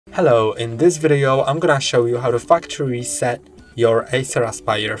Hello, in this video I'm gonna show you how to factory reset your ACER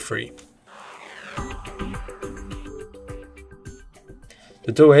Aspire free.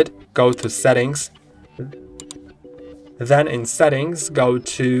 To do it, go to Settings, then in Settings go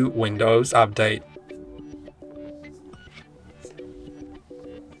to Windows Update.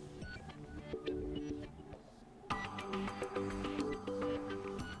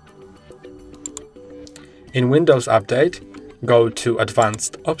 In Windows Update, go to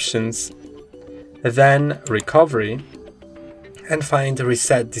Advanced Options, then Recovery, and find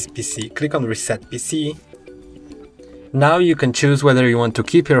Reset this PC. Click on Reset PC. Now you can choose whether you want to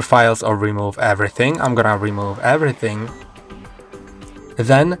keep your files or remove everything. I'm gonna remove everything.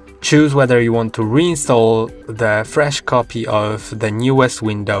 Then choose whether you want to reinstall the fresh copy of the newest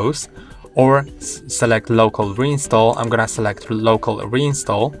Windows or select Local Reinstall. I'm gonna select Local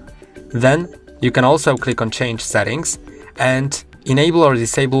Reinstall. Then you can also click on Change Settings and enable or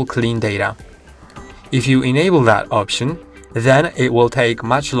disable clean data. If you enable that option, then it will take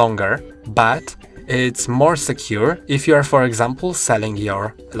much longer, but it's more secure if you are, for example, selling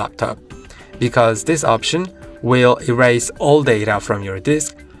your laptop, because this option will erase all data from your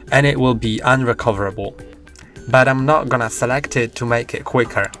disk and it will be unrecoverable. But I'm not gonna select it to make it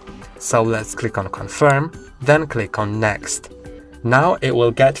quicker. So let's click on Confirm, then click on Next. Now it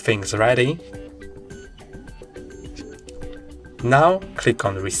will get things ready. Now click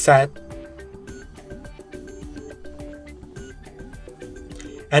on Reset,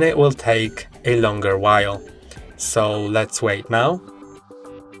 and it will take a longer while, so let's wait now.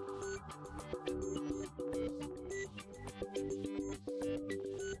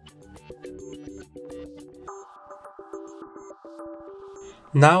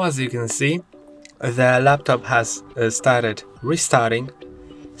 Now, as you can see, the laptop has started restarting,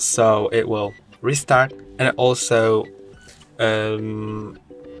 so it will restart and also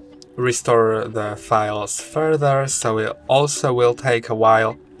restore the files further, so it also will take a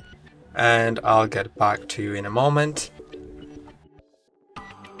while, and I'll get back to you in a moment.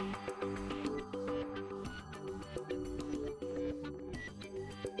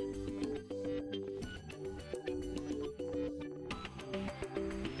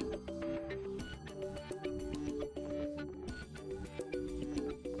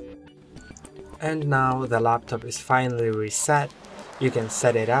 And now the laptop is finally reset. You can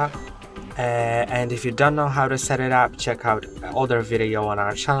set it up, and if you don't know how to set it up, check out other video on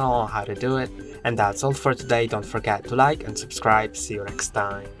our channel on how to do it. And that's all for today. Don't forget to like and subscribe. See you next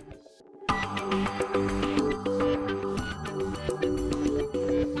time.